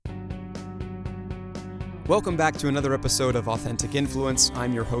Welcome back to another episode of Authentic Influence.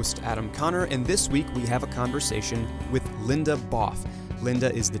 I'm your host, Adam Connor, and this week we have a conversation with Linda Boff.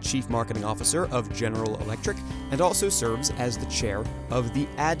 Linda is the Chief Marketing Officer of General Electric and also serves as the chair of the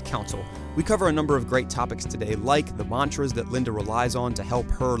Ad Council. We cover a number of great topics today, like the mantras that Linda relies on to help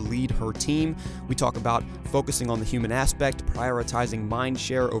her lead her team. We talk about focusing on the human aspect, prioritizing mind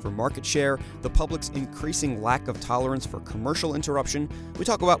share over market share, the public's increasing lack of tolerance for commercial interruption. We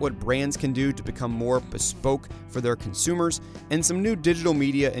talk about what brands can do to become more bespoke for their consumers, and some new digital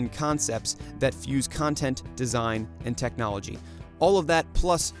media and concepts that fuse content, design, and technology. All of that,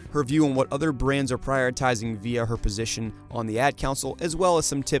 plus her view on what other brands are prioritizing via her position on the Ad Council, as well as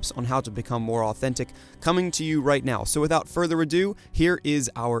some tips on how to become more authentic, coming to you right now. So without further ado, here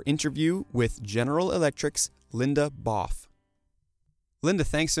is our interview with General Electric's Linda Boff. Linda,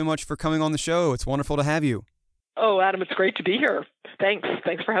 thanks so much for coming on the show. It's wonderful to have you. Oh, Adam, it's great to be here. Thanks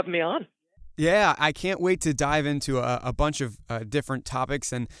for having me on. Yeah, I can't wait to dive into a bunch of different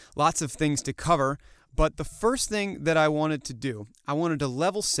topics and lots of things to cover. But the first thing that I wanted to do, I wanted to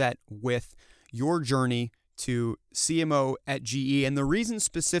level set with your journey to CMO at GE. And the reason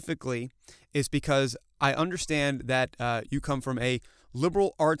specifically is because I understand that you come from a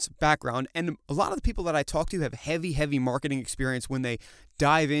liberal arts background. And a lot of the people that I talk to have heavy marketing experience when they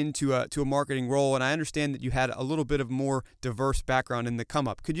dive into a marketing role. And I understand that you had a little bit of more diverse background in the come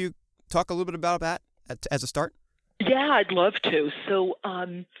up. Could you talk a little bit about that as a start? Yeah, I'd love to. So,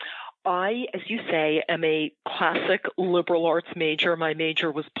 I, as you say, am a classic liberal arts major. My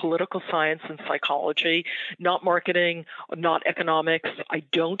major was political science and psychology, not marketing, not economics. I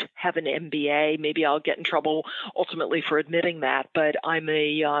don't have an MBA. Maybe I'll get in trouble ultimately for admitting that, but I'm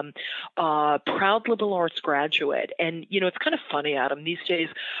a proud liberal arts graduate. And, it's kind of funny, Adam, these days,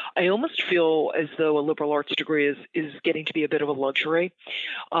 I almost feel as though a liberal arts degree is getting to be a bit of a luxury.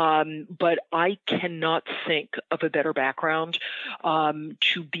 But I cannot think of a better background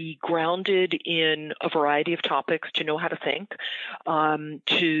to be grounded in a variety of topics, to know how to think,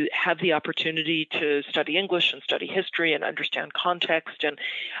 to have the opportunity to study English and study history and understand context. And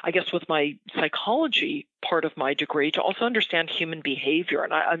I guess with my psychology part of my degree, to also understand human behavior.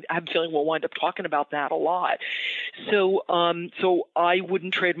 And I'm feeling we'll wind up talking about that a lot. So I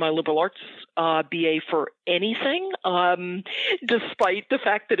wouldn't trade my liberal arts BA for anything, despite the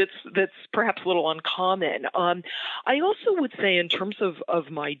fact that that's perhaps a little uncommon. I also would say in terms of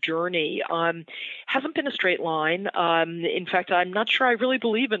my journey, hasn't been a straight line. In fact, I'm not sure I really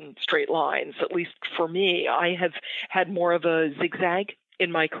believe in straight lines, at least for me. I have had more of a zigzag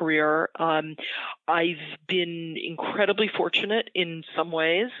in my career. I've been incredibly fortunate in some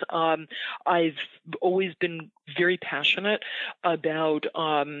ways. I've always been very passionate about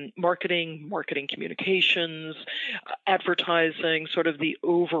marketing communications, advertising, sort of the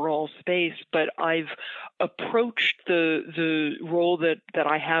overall space. But I've approached the role that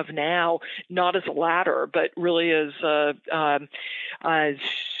I have now not as a ladder, but really as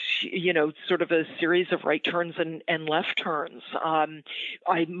sort of a series of right turns and left turns.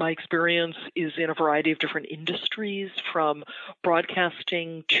 My experience is in a variety of different industries, from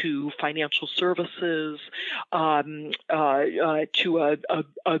broadcasting to financial services, to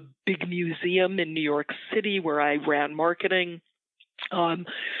a big museum in New York City where I ran marketing,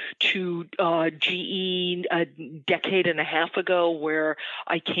 to GE a decade and a half ago, where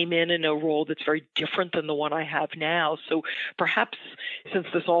I came in a role that's very different than the one I have now. So perhaps, since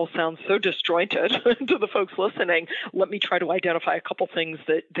this all sounds so disjointed to the folks listening, let me try to identify a couple things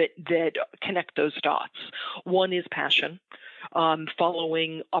that connect those dots. One is passion.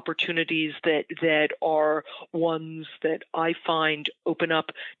 Following opportunities that are ones that I find open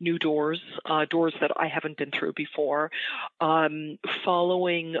up new doors that I haven't been through before.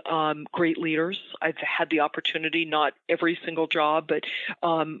 Following great leaders. I've had the opportunity, not every single job, but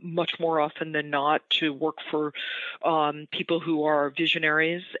much more often than not, to work for people who are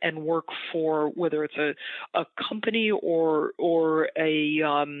visionaries and work for, whether it's a company or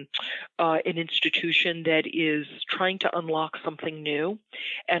an institution that is trying to unlock something new.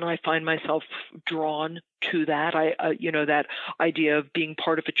 And I find myself drawn to that. That idea of being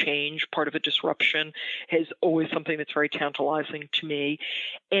part of a change, part of a disruption, is always something that's very tantalizing to me.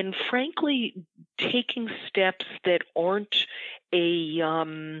 And frankly, taking steps that aren't a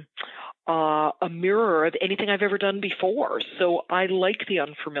mirror of anything I've ever done before. So I like the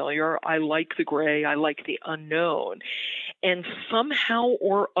unfamiliar. I like the gray. I like the unknown. And somehow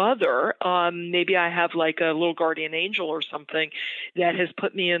or other, maybe I have like a little guardian angel or something that has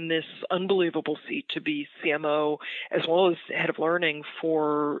put me in this unbelievable seat to be CMO as well as head of learning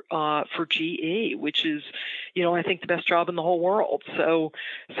for GE, which is, I think the best job in the whole world. So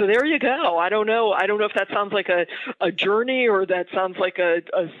there you go. I don't know if that sounds like a journey or that sounds like a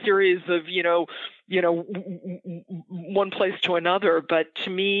series of, one place to another. But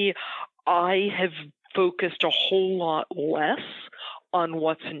to me, I have focused a whole lot less on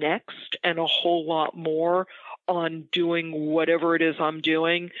what's next and a whole lot more on doing whatever it is I'm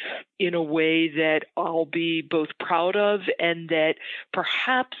doing in a way that I'll be both proud of and that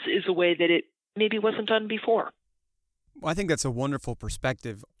perhaps is a way that it maybe wasn't done before. Well, I think that's a wonderful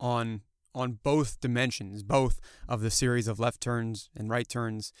perspective on both dimensions, both of the series of left turns and right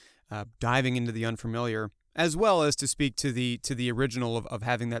turns, diving into the unfamiliar, as well as to speak to the original of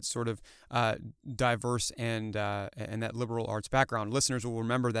having that sort of diverse and that liberal arts background. Listeners will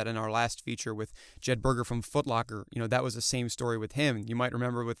remember that in our last feature with Jed Berger from Foot Locker, that was the same story with him. You might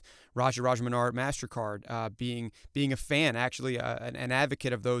remember with Raja Rajmanar at MasterCard, being a fan, actually an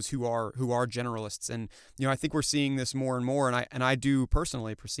advocate of those who are generalists. And I think we're seeing this more and more. And I do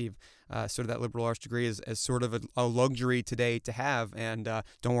personally perceive sort of that liberal arts degree as sort of a luxury today to have. And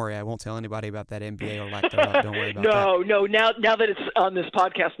don't worry, I won't tell anybody about that MBA or lack thereof. Don't worry about that. No. Now that it's on this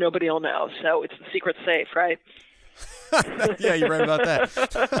podcast, nobody will know. So it's the secret safe, right? Yeah, you're right about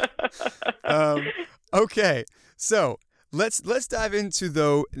that. Okay, so let's dive into,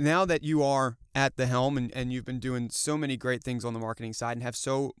 though, now that you are at the helm and you've been doing so many great things on the marketing side and have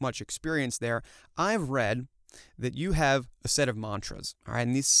so much experience there. I've read that you have a set of mantras, all right?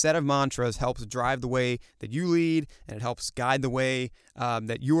 And this set of mantras helps drive the way that you lead, and it helps guide the way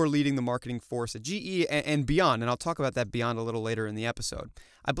that you are leading the marketing force at GE and beyond. And I'll talk about that beyond a little later in the episode.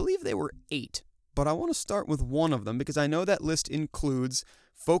 I believe they were 8, but I want to start with one of them because I know that list includes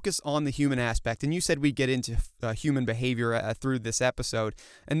focus on the human aspect. And you said we'd get into human behavior through this episode.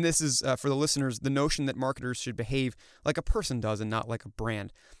 And this is, for the listeners, the notion that marketers should behave like a person does and not like a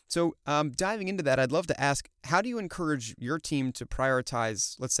brand. So diving into that, I'd love to ask, how do you encourage your team to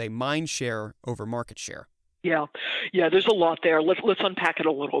prioritize, let's say, mind share over market share? Yeah, there's a lot there. Let's unpack it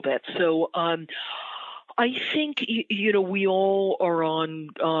a little bit. So I think, we all are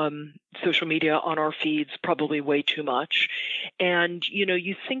on social media, on our feeds, probably way too much. And,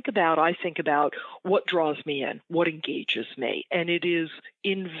 I think about what draws me in, what engages me. And it is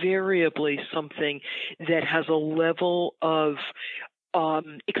invariably something that has a level of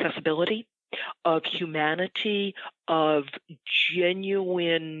accessibility, of humanity, of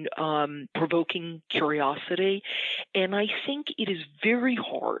genuine provoking curiosity. And I think it is very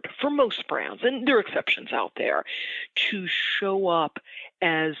hard for most brands, and there are exceptions out there, to show up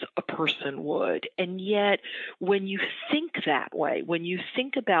as a person would. And yet, when you think that way, when you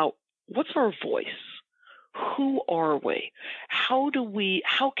think about what's our voice, who are we, how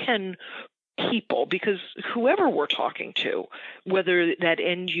can people, because whoever we're talking to, whether that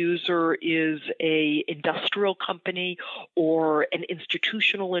end user is a industrial company or an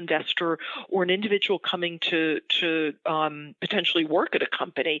institutional investor or an individual coming to potentially work at a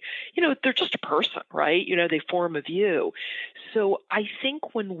company, they're just a person, right? They form a view. So I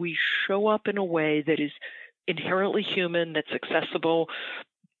think when we show up in a way that is inherently human, that's accessible,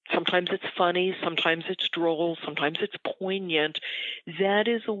 sometimes it's funny, sometimes it's droll, sometimes it's poignant, that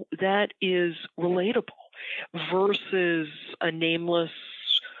is relatable versus a nameless,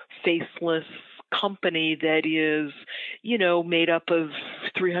 faceless company that is, made up of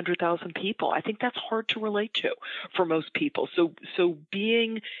 300,000 people. I think that's hard to relate to for most people. So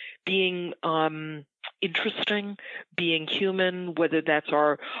being interesting, being human, whether that's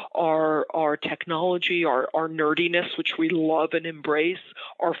our technology, our nerdiness, which we love and embrace,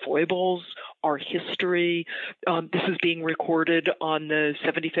 our foibles, our history. This is being recorded on the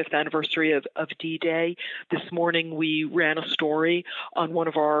 75th anniversary of D-Day. This morning we ran a story on one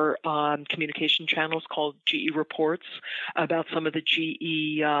of our communication channels called GE Reports about some of the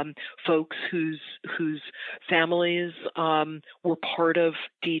GE folks whose families were part of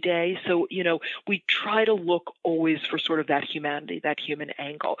D-Day. So, we try to look always for sort of that humanity, that human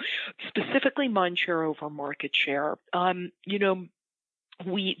angle. Specifically, mind share over market share.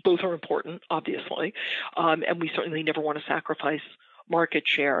 We both are important, obviously, and we certainly never want to sacrifice market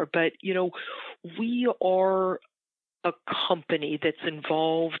share. But, we are a company that's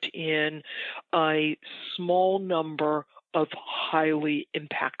involved in a small number of highly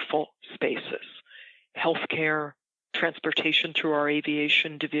impactful spaces: healthcare, transportation through our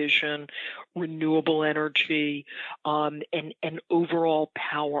aviation division, renewable energy, and overall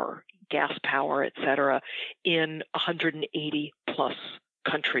power. gas power, et cetera, in 180 plus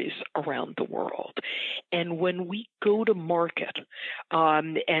countries around the world. And when we go to market,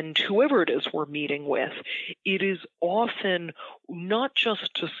 and whoever it is we're meeting with, it is often not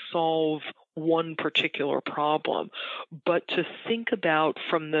just to solve one particular problem, but to think about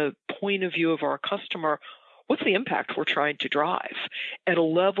from the point of view of our customer, what's the impact we're trying to drive at a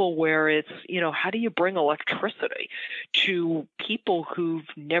level where it's, how do you bring electricity to people who've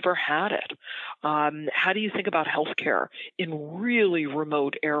never had it? How do you think about healthcare in really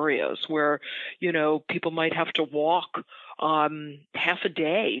remote areas where, people might have to walk half a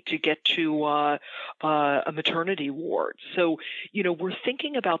day to get to a maternity ward? So, we're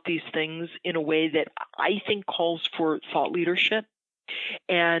thinking about these things in a way that I think calls for thought leadership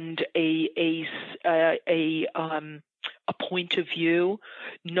and a point of view,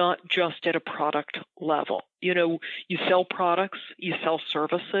 not just at a product level. You sell products, you sell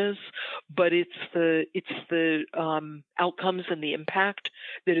services, but it's the outcomes and the impact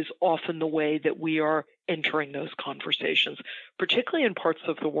that is often the way that we are entering those conversations, particularly in parts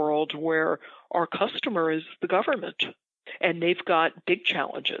of the world where our customer is the government and they've got big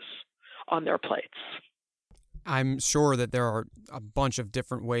challenges on their plates. I'm sure that there are a bunch of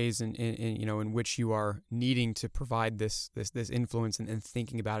different ways in which you are needing to provide this influence and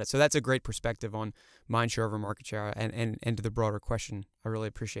thinking about it. So that's a great perspective on mind share over market share and to the broader question. I really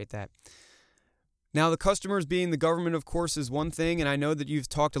appreciate that. Now, the customers being the government, of course, is one thing, and I know that you've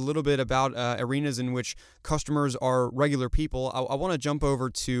talked a little bit about arenas in which customers are regular people. I want to jump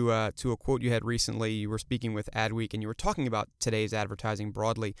over to a quote you had recently. You were speaking with Adweek, and you were talking about today's advertising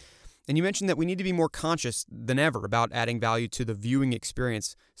broadly. And you mentioned that we need to be more conscious than ever about adding value to the viewing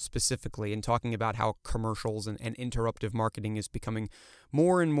experience specifically, and talking about how commercials and interruptive marketing is becoming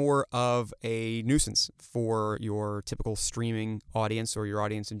more and more of a nuisance for your typical streaming audience or your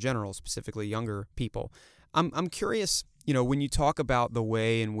audience in general, specifically younger people. I'm curious, when you talk about the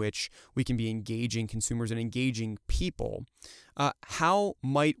way in which we can be engaging consumers and engaging people, how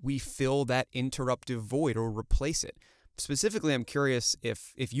might we fill that interruptive void or replace it? Specifically, I'm curious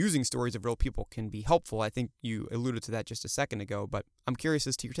if using stories of real people can be helpful. I think you alluded to that just a second ago, but I'm curious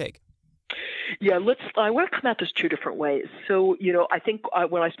as to your take. Yeah, I want to come at this two different ways. So, I think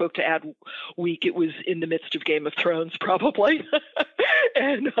when I spoke to Adweek, it was in the midst of Game of Thrones, probably.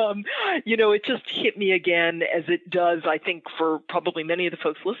 And, it just hit me again, as it does, I think, for probably many of the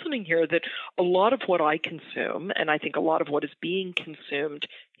folks listening here, that a lot of what I consume, and I think a lot of what is being consumed,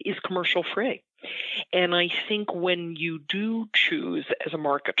 is commercial free. And I think when you do choose as a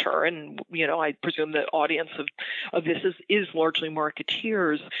marketer, and, I presume the audience of this is largely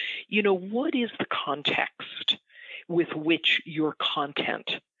marketeers, what is the context with which your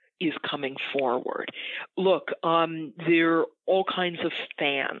content is coming forward? Look, there are all kinds of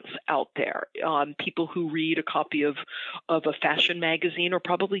fans out there. People who read a copy of a fashion magazine are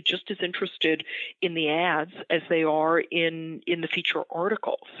probably just as interested in the ads as they are in the feature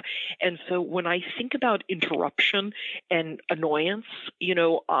articles. And so when I think about interruption and annoyance,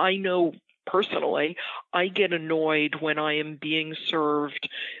 I know personally, I get annoyed when I am being served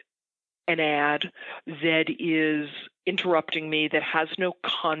an ad that is interrupting me, that has no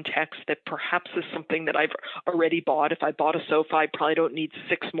context, that perhaps is something that I've already bought. If I bought a sofa, I probably don't need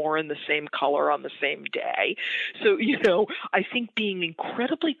 6 more in the same color on the same day. So, I think being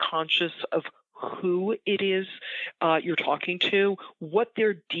incredibly conscious of who it is you're talking to, what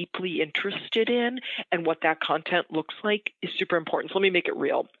they're deeply interested in, and what that content looks like is super important. So let me make it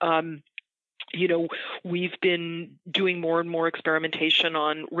real. We've been doing more and more experimentation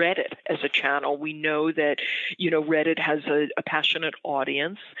on Reddit as a channel. We know that, Reddit has a passionate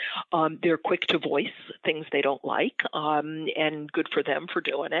audience. They're quick to voice things they don't like, and good for them for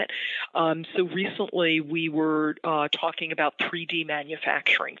doing it. So recently we were talking about 3D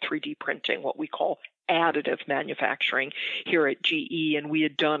manufacturing, 3D printing, what we call additive manufacturing here at GE, and we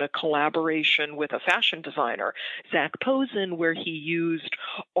had done a collaboration with a fashion designer, Zach Posen, where he used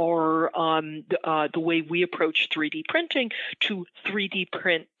our the way we approach 3D printing to 3D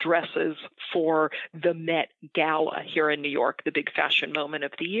print dresses for the Met Gala here in New York, the big fashion moment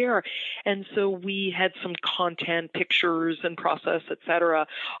of the year. And so we had some content, pictures and process, et cetera,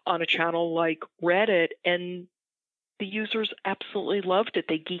 on a channel like Reddit, and the users absolutely loved it.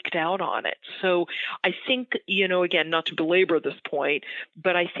 They geeked out on it. So I think, again, not to belabor this point,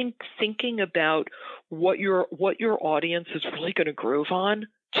 but I think thinking about what your audience is really going to groove on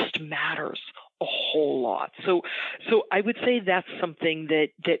just matters a whole lot. So I would say that's something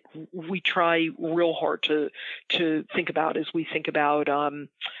that we try real hard to think about as we think about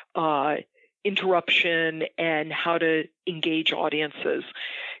interruption and how to engage audiences.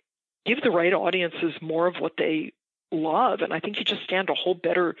 give the right audiences more of what they love. And I think you just stand a whole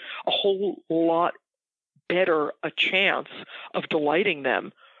lot better a chance of delighting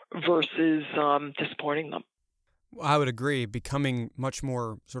them versus disappointing them. I would agree. Becoming much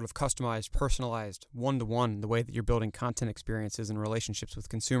more sort of customized, personalized, one-to-one, the way that you're building content experiences and relationships with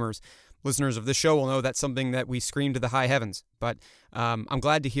consumers. Listeners of this show will know that's something that we scream to the high heavens. But I'm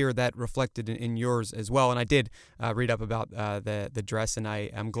glad to hear that reflected in yours as well. And I did read up about the dress, and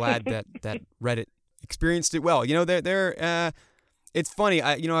I'm glad that Reddit experienced it well. It's funny.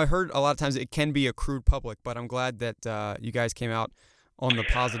 I heard a lot of times it can be a crude public, but I'm glad that you guys came out on the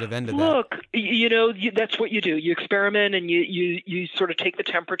positive end of that. Look, that's what you do. You experiment and you sort of take the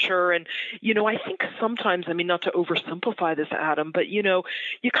temperature. And, I think sometimes, not to oversimplify this, Adam, but, you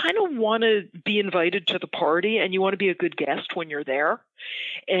kind of want to be invited to the party and you want to be a good guest when you're there.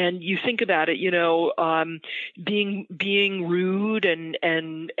 And you think about it, being rude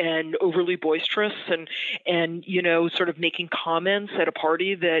and overly boisterous and sort of making comments at a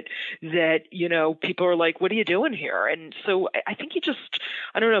party that people are like, what are you doing here? And so I think you just,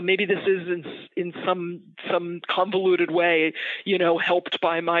 I don't know, maybe this is in some convoluted way, helped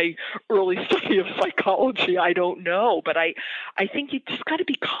by my early study of psychology. I don't know, but I think you just got to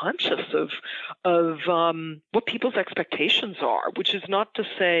be conscious of what people's expectations are, which is not to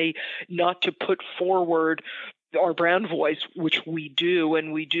say not to put forward our brand voice, which we do,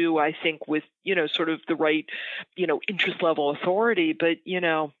 and we do, I think, with, sort of the right, interest level authority, but,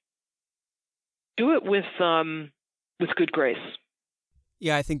 do it with good grace.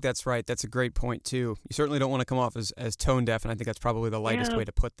 Yeah, I think that's right. That's a great point, too. You certainly don't want to come off as tone deaf, and I think that's probably the lightest way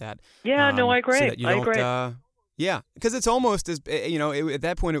to put that. Yeah, no, I agree. So that you don't, I agree. Yeah, because it's almost as, at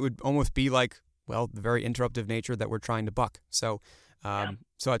that point, it would almost be like, well, the very interruptive nature that we're trying to buck. So I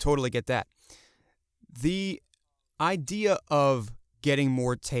totally get that. The idea of getting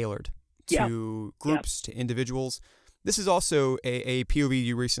more tailored to groups, to individuals, this is also a POV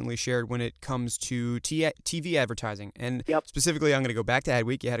you recently shared when it comes to TV advertising. And specifically, I'm going to go back to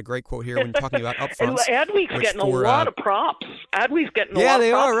Adweek. You had a great quote here when talking about upfronts. Adweek's getting a lot of props. Adweek's getting a lot of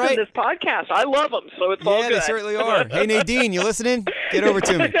props in this podcast. I love them, so it's all good. Yeah, they certainly are. Hey, Nadine, you listening? Get over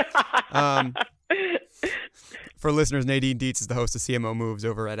to me. For listeners, Nadine Dietz is the host of CMO Moves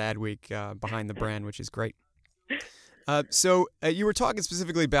over at Adweek, behind the brand, which is great. So you were talking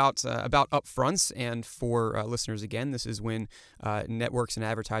specifically about upfronts, and for listeners, again, this is when networks and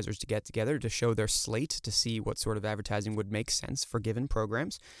advertisers to get together to show their slate to see what sort of advertising would make sense for given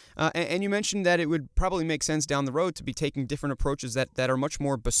programs. And you mentioned that it would probably make sense down the road to be taking different approaches that are much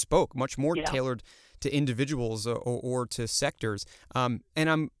more bespoke, much more tailored to individuals or to sectors. And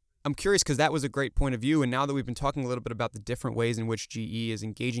I'm curious because that was a great point of view, and now that we've been talking a little bit about the different ways in which GE is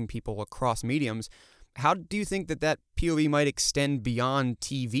engaging people across mediums, how do you think that POV might extend beyond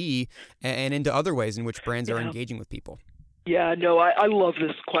TV and into other ways in which brands are engaging with people? Yeah, no, I love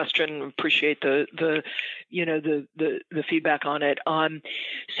this question. Appreciate the feedback on it.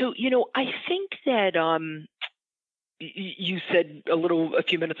 So I think that you said a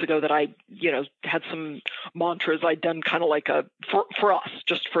few minutes ago that I had some mantras I'd done kind of like for us,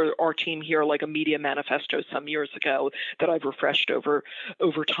 just for our team here, like a media manifesto some years ago that I've refreshed over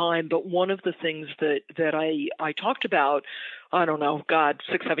time. But one of the things that I talked about, I don't know,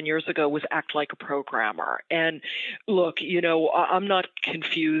 6-7 years ago, was act like a programmer. And look, I'm not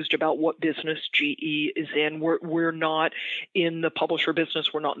confused about what business GE is in. We're not in the publisher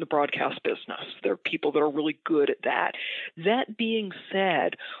business. We're not in the broadcast business. There are people that are really good at that. That being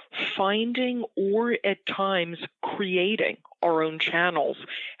said, finding or at times creating our own channels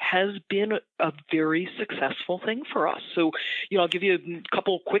has been a very successful thing for us. So, I'll give you a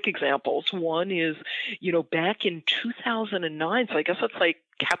couple of quick examples. One is, back in 2009, so I guess that's like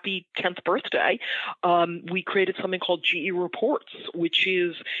happy 10th birthday, we created something called GE Reports, which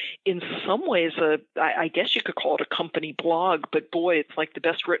is in some ways I guess you could call it a company blog, but boy, it's like the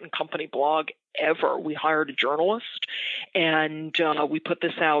best written company blog ever. We hired a journalist and we put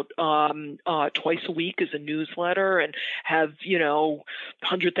this out twice a week as a newsletter and have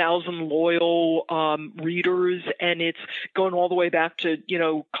 100,000 loyal readers, and it's going all the way back to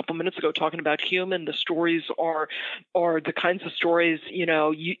a couple minutes ago talking about human. The stories are the kinds of stories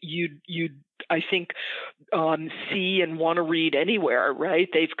you'd I think, see and want to read anywhere, right?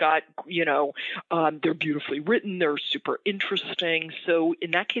 They've got, they're beautifully written, they're super interesting. So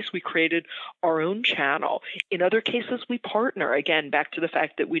in that case, we created our own channel. In other cases, we partner. Again, back to the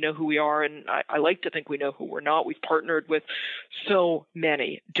fact that we know who we are, and I like to think we know who we're not. We've partnered with so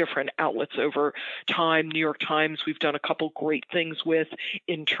many different outlets over time. New York Times, we've done a couple great things with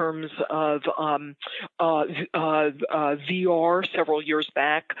in terms of VR several years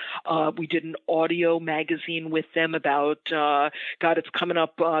back. We did an audio magazine with them about, it's coming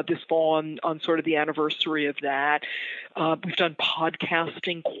up this fall on sort of the anniversary of that. We've done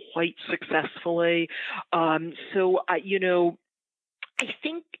podcasting quite successfully. I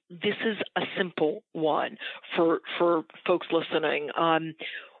think this is a simple one for folks listening.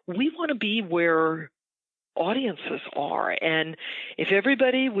 We want to be where audiences are. And if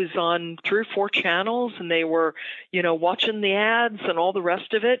everybody was on 3 or 4 channels and they were, watching the ads and all the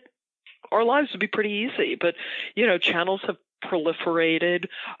rest of it, our lives would be pretty easy. But, channels have proliferated.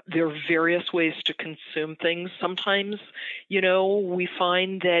 There are various ways to consume things. Sometimes, we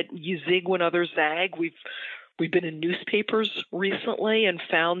find that you zig when others zag. We've been in newspapers recently and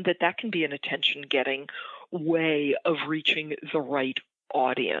found that can be an attention-getting way of reaching the right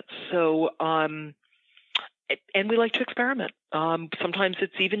audience. So, and we like to experiment. Sometimes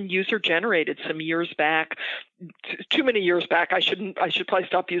it's even user-generated. Some years back, too many years back, I should probably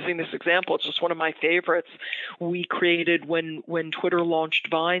stop using this example. It's just one of my favorites. We created, when Twitter launched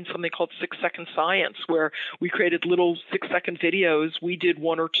Vine, something called 6-Second Science, where we created little 6-second videos. We did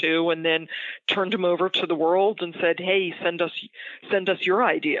 1 or 2 and then turned them over to the world and said, hey, send us your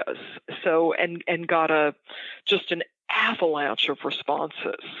ideas. So, and got just an avalanche of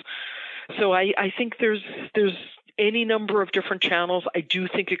responses. So I think there's any number of different channels. I do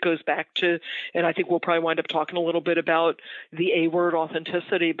think it goes back to, and I think we'll probably wind up talking a little bit about the A-word,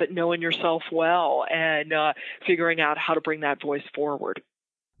 authenticity, but knowing yourself well and figuring out how to bring that voice forward.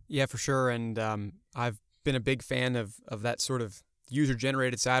 Yeah, for sure. And I've been a big fan of that sort of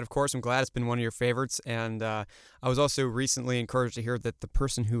user-generated side, of course. I'm glad it's been one of your favorites. And I was also recently encouraged to hear that the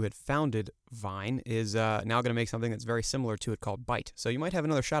person who had founded Vine is now going to make something that's very similar to it called Byte. So you might have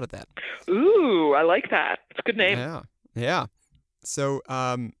another shot at that. Ooh, I like that. It's a good name. Yeah. So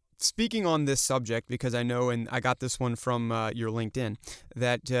speaking on this subject, because I know, and I got this one from your LinkedIn,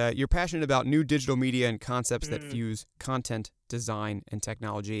 that you're passionate about new digital media and concepts that fuse content, design, and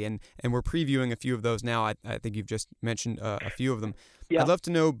technology. And we're previewing a few of those now. I think you've just mentioned a few of them. Yeah. I'd love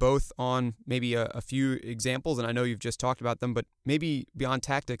to know both on maybe a few examples, and I know you've just talked about them, but maybe beyond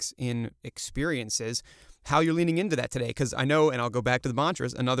tactics in experiences, how you're leaning into that today. Because I know, and I'll go back to the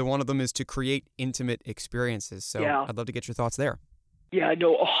mantras, another one of them is to create intimate experiences. So yeah. I'd love to get your thoughts there. Yeah,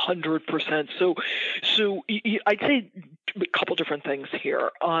 no, 100%. So I'd say a couple different things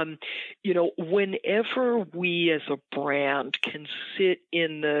here. Whenever we as a brand can sit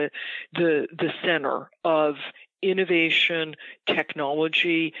in the center of innovation,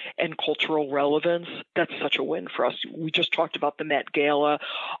 technology, and cultural relevance, that's such a win for us. We just talked about the Met Gala.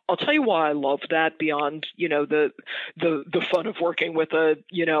 I'll tell you why I love that beyond, the fun of working with a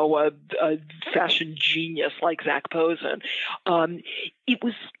fashion genius like Zach Posen. It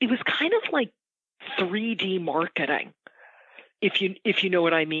was kind of like 3D marketing. If you know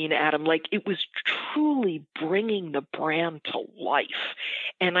what I mean, Adam, like it was truly bringing the brand to life.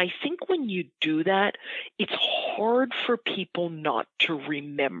 And I think when you do that, it's hard for people not to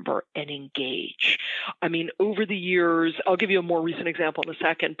remember and engage. I mean, over the years, I'll give you a more recent example in a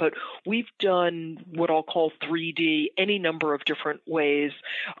second, but we've done what I'll call 3D any number of different ways,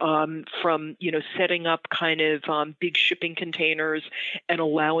 from, setting up kind of big shipping containers and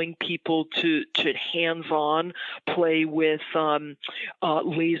allowing people to hands-on play with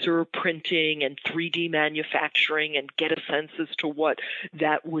laser printing and 3D manufacturing and get a sense as to what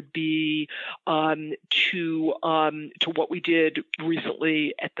that would be, to what we did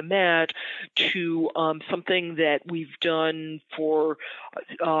recently at the Met, to something that we've done for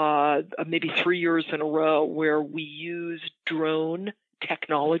maybe 3 years in a row, where we use drone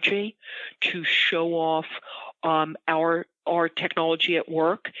technology to show off our technology at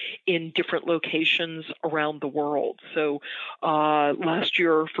work in different locations around the world. So last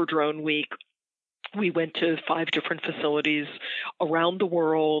year for Drone Week, we went to 5 different facilities around the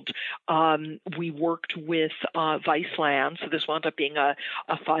world. We worked with Viceland, so this wound up being a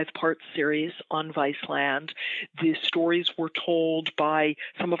 5-part series on Viceland. The stories were told by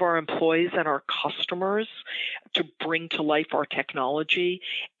some of our employees and our customers to bring to life our technology,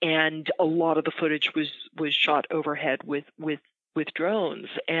 and a lot of the footage was shot overhead with drones.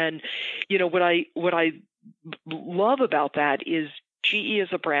 And what I love about that is GE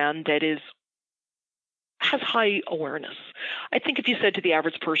is a brand that is has high awareness. I think if you said to the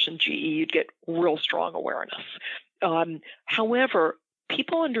average person GE, you'd get real strong awareness. However,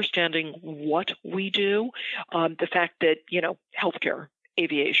 people understanding what we do, the fact that, healthcare,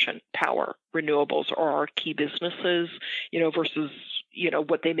 aviation, power, renewables are our key businesses, versus,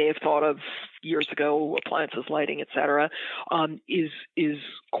 what they may have thought of years ago, appliances, lighting, et cetera, is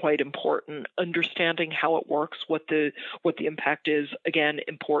quite important. Understanding how it works, what the impact is, again,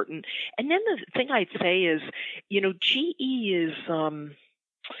 important. And then the thing I'd say is, GE is,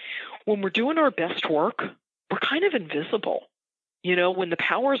 when we're doing our best work, we're kind of invisible. When the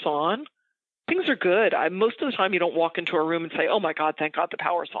power's on, things are good. Most of the time, you don't walk into a room and say, "Oh my God, thank God the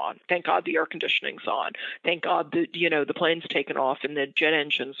power's on. Thank God the air conditioning's on. Thank God the plane's taken off and the jet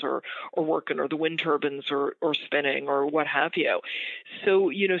engines are working, or the wind turbines are spinning, or what have you."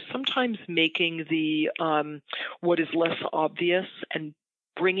 So, sometimes making the what is less obvious and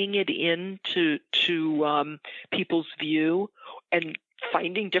bringing it into people's view and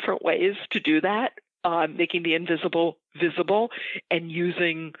finding different ways to do that, making the invisible visible, and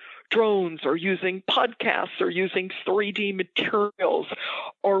using drones or using podcasts or using 3D materials,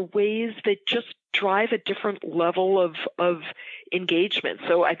 or ways that just drive a different level of engagement.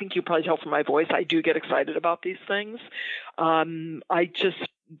 So I think you probably tell from my voice, I do get excited about these things.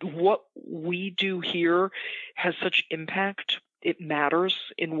 What we do here has such impact. It matters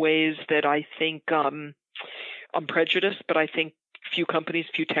in ways that I think, I'm prejudiced, but I think few companies,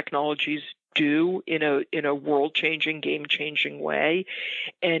 few technologies do in a world-changing, game-changing way.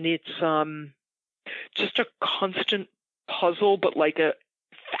 And it's just a constant puzzle, but like a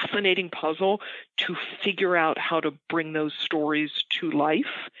fascinating puzzle to figure out how to bring those stories to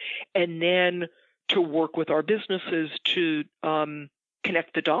life, and then to work with our businesses to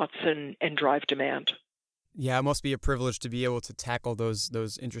connect the dots and drive demand. Yeah, it must be a privilege to be able to tackle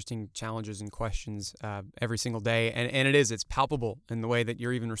those interesting challenges and questions every single day. And it's palpable in the way that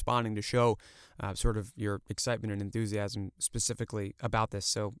you're even responding to show sort of your excitement and enthusiasm specifically about this.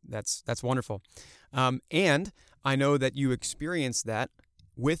 So that's wonderful. And I know that you experienced that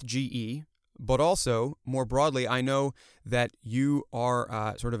with GE, but also more broadly, I know that you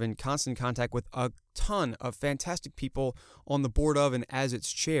are sort of in constant contact with a ton of fantastic people on the board of and as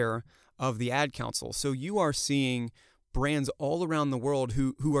its chair of the Ad Council. So you are seeing brands all around the world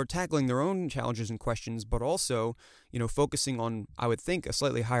who are tackling their own challenges and questions, but also, focusing on, I would think, a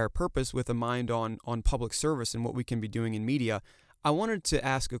slightly higher purpose with a mind on public service and what we can be doing in media. I wanted to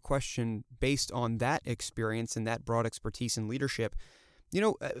ask a question based on that experience and that broad expertise in leadership.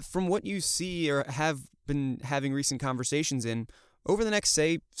 From what you see or have been having recent conversations in, over the next,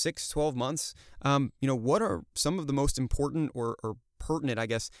 say, 6-12 months, what are some of the most important or pertinent, I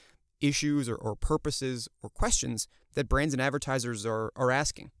guess, issues or purposes or questions that brands and advertisers are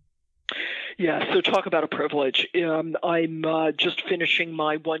asking? Yeah, so talk about a privilege. I'm just finishing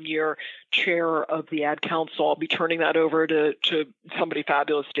my 1-year chair of the Ad Council. I'll be turning that over to somebody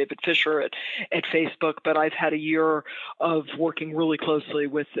fabulous, David Fisher at Facebook. But I've had a year of working really closely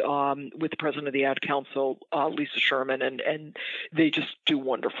with the president of the Ad Council, Lisa Sherman, and they just do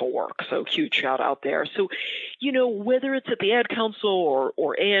wonderful work. So huge shout out there. So, whether it's at the Ad Council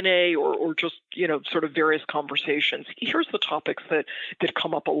or ANA or just, sort of various conversations, here's the topics that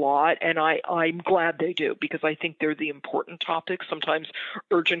come up a lot. And I'm glad they do, because I think they're the important topics. Sometimes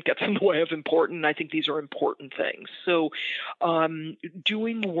urgent gets in the way of important. I think these are important things. So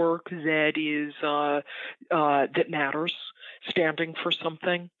doing work that is that matters, standing for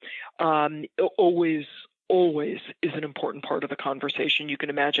something, always is an important part of the conversation. You can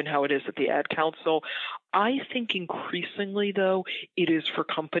imagine how it is at the Ad Council. I think increasingly, though, it is for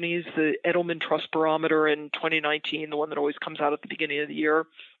companies. The Edelman Trust Barometer in 2019, the one that always comes out at the beginning of the year,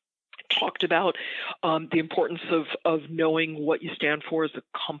 talked about the importance of knowing what you stand for as a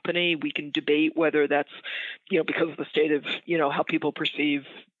company. We can debate whether that's, because of the state of, how people perceive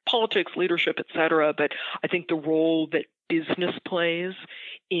politics, leadership, et cetera. But I think the role that business plays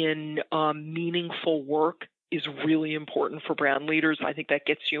in meaningful work is really important for brand leaders. I think that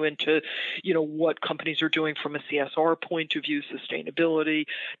gets you into, what companies are doing from a CSR point of view, sustainability.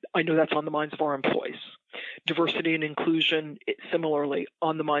 I know that's on the minds of our employees. Diversity and inclusion, similarly,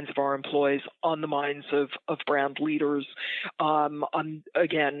 on the minds of our employees, on the minds of brand leaders. I'm,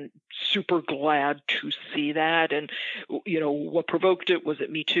 again, super glad to see that. And, what provoked it? Was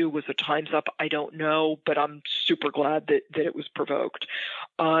it Me Too? Was it Time's Up? I don't know, but I'm super glad that it was provoked.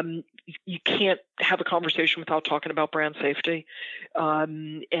 you can't have a conversation without talking about brand safety.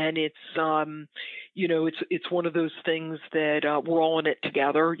 And it's one of those things that we're all in it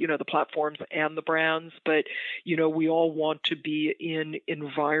together, the platforms and the brands, but, we all want to be in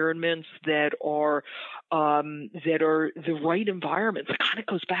environments that are the right environments. It kind of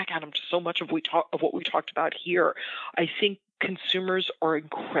goes back, Adam, to so much of what we talked about here. I think consumers are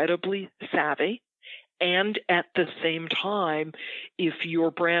incredibly savvy. And at the same time, if your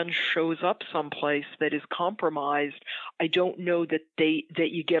brand shows up someplace that is compromised, I don't know that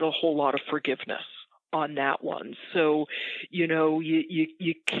you get a whole lot of forgiveness on that one. So, you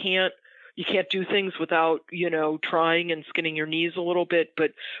can't do things without, trying and skinning your knees a little bit,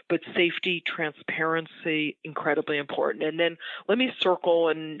 but safety, transparency, incredibly important. And then let me circle,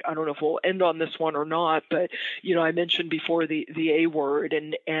 and I don't know if we'll end on this one or not, but, I mentioned before the A word,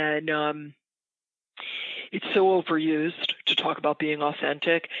 and it's so overused to talk about being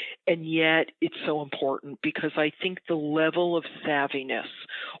authentic, and yet it's so important because I think the level of savviness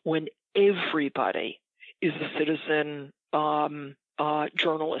when everybody is a citizen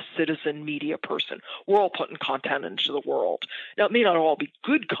journalist, citizen media person, we're all putting content into the world. Now, it may not all be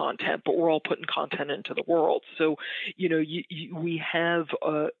good content, but we're all putting content into the world. So, we have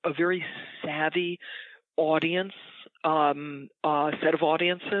a very savvy audience, set of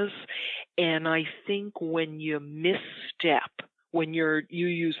audiences. And I think when you misstep, when you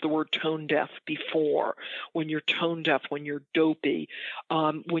used the word tone deaf before, when you're tone deaf, when you're dopey,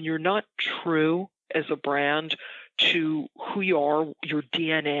 when you're not true as a brand to who you are, your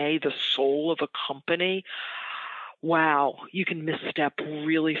DNA, the soul of a company, wow, you can misstep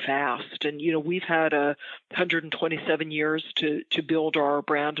really fast. And, we've had 127 years to build our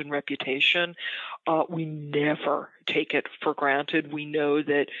brand and reputation. We never take it for granted. We know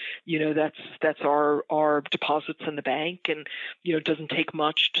that, that's our deposits in the bank, and, it doesn't take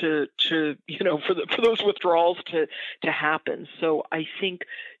much to for those withdrawals to happen. So I think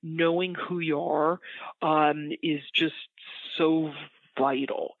knowing who you are is just so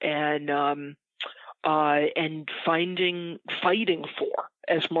vital. And fighting for,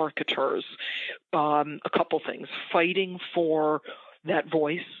 as marketers, a couple things: fighting for that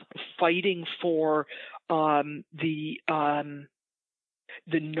voice, fighting for the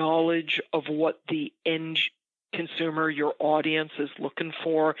knowledge of what the end consumer, your audience, is looking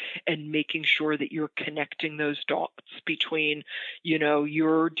for, and making sure that you're connecting those dots between,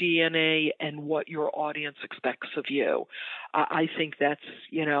 your DNA and what your audience expects of you. I think that's,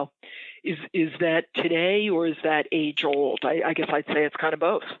 is that today or is that age old? I guess I'd say it's kind of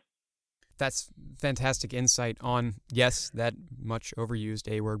both. That's fantastic insight on, yes, that much overused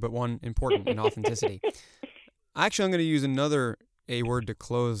A word, but one important in authenticity. Actually, I'm going to use another A word to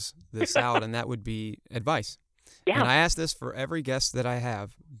close this out, and that would be advice. Yeah. And I ask this for every guest that I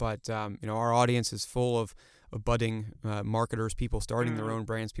have, but our audience is full of budding marketers, people starting their own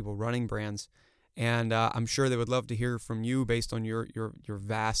brands, people running brands, and I'm sure they would love to hear from you based on your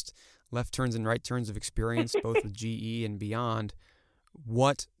vast left turns and right turns of experience, both with GE and beyond.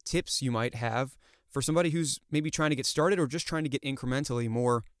 What tips you might have for somebody who's maybe trying to get started or just trying to get incrementally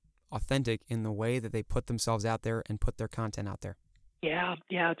more authentic in the way that they put themselves out there and put their content out there? Yeah,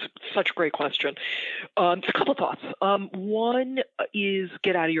 it's such a great question. A couple thoughts. One is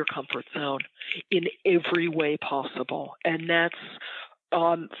get out of your comfort zone in every way possible, and that's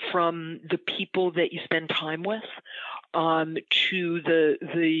from the people that you spend time with, to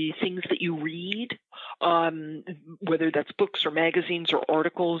the things that you read, whether that's books or magazines or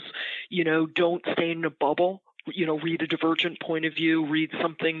articles. Don't stay in a bubble. Read a divergent point of view, read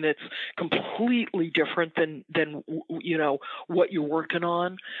something that's completely different than what you're working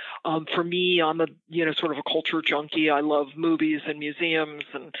on. For me, I'm a, sort of a culture junkie. I love movies and museums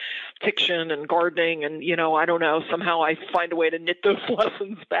and fiction and gardening. And, I don't know, somehow I find a way to knit those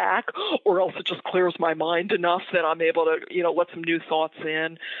lessons back, or else it just clears my mind enough that I'm able to, let some new thoughts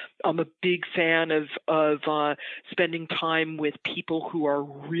in. I'm a big fan of spending time with people who are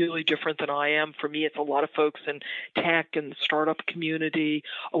really different than I am. For me, it's a lot of folks in tech and startup community,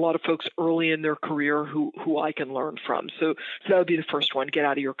 a lot of folks early in their career who I can learn from. So that would be the first one: get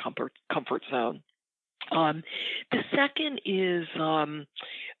out of your comfort zone. The second is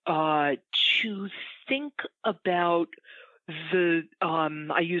to think about the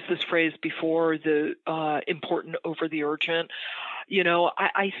I used this phrase before, the important over the urgent.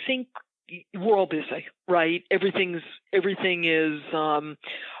 I think we're all busy, right? Everything is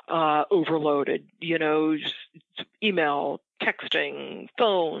overloaded, email, texting,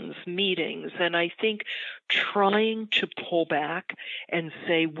 phones, meetings. And I think trying to pull back and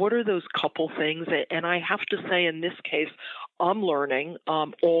say, what are those couple things? And I have to say, in this case, I'm learning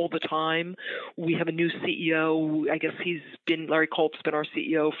all the time. We have a new CEO. I guess Larry Culp's been our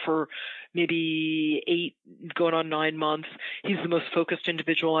CEO for maybe 8, going on 9 months. He's the most focused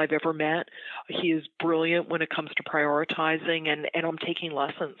individual I've ever met. He is brilliant when it comes to prioritizing, and I'm taking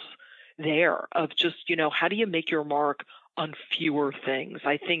lessons there of just, how do you make your mark on fewer things?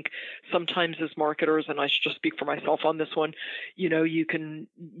 I think sometimes as marketers, and I should just speak for myself on this one,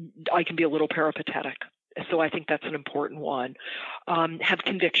 I can be a little peripatetic. So I think that's an important one. Have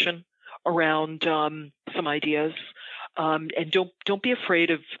conviction around some ideas, and don't be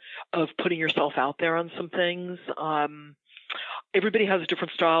afraid of putting yourself out there on some things. Everybody has a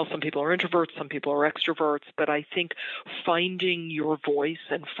different style. Some people are introverts, some people are extroverts, but I think finding your voice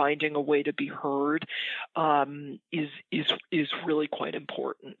and finding a way to be heard is really quite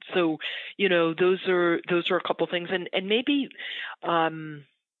important. So, those are a couple things, and maybe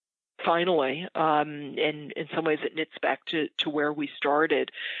finally, and in some ways it knits back to where we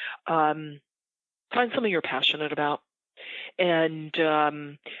started. Find something you're passionate about. And,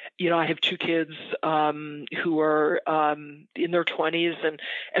 I have 2 kids who are in their 20s and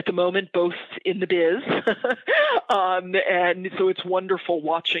at the moment both in the biz. And so it's wonderful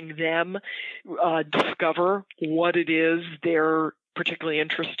watching them discover what it is they're particularly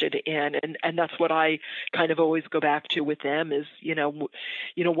interested in. And that's what I kind of always go back to with them is,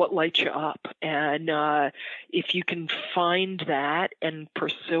 what lights you up. And if you can find that and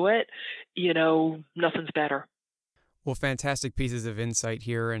pursue it, nothing's better. Well, fantastic pieces of insight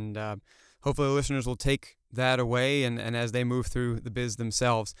here, and hopefully the listeners will take that away, and as they move through the biz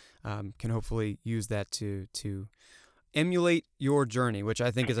themselves, can hopefully use that to emulate your journey, which I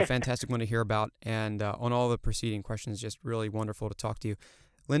think is a fantastic one to hear about, and on all the preceding questions, just really wonderful to talk to you.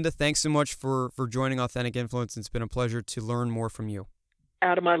 Linda, thanks so much for joining Authentic Influence. It's been a pleasure to learn more from you.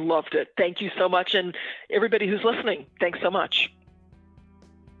 Adam, I loved it. Thank you so much, and everybody who's listening, thanks so much.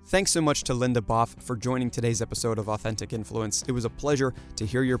 Thanks so much to Linda Boff for joining today's episode of Authentic Influence. It was a pleasure to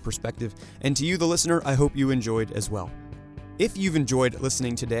hear your perspective, and to you, the listener, I hope you enjoyed as well. If you've enjoyed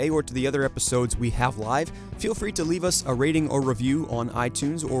listening today or to the other episodes we have live, feel free to leave us a rating or review on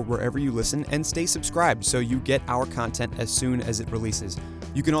iTunes or wherever you listen, and stay subscribed so you get our content as soon as it releases.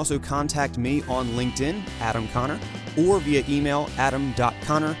 You can also contact me on LinkedIn, Adam Connor, or via email,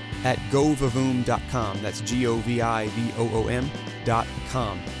 adam.connor@govavoom.com. That's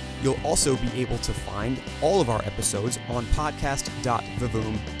GOVIVOOM.com. You'll also be able to find all of our episodes on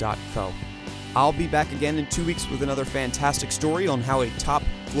podcast.vavoom.co. I'll be back again in 2 weeks with another fantastic story on how a top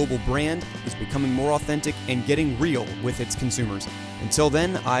global brand is becoming more authentic and getting real with its consumers. Until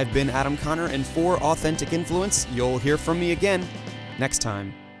then, I've been Adam Connor, and for Authentic Influence, you'll hear from me again next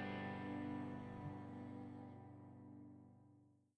time.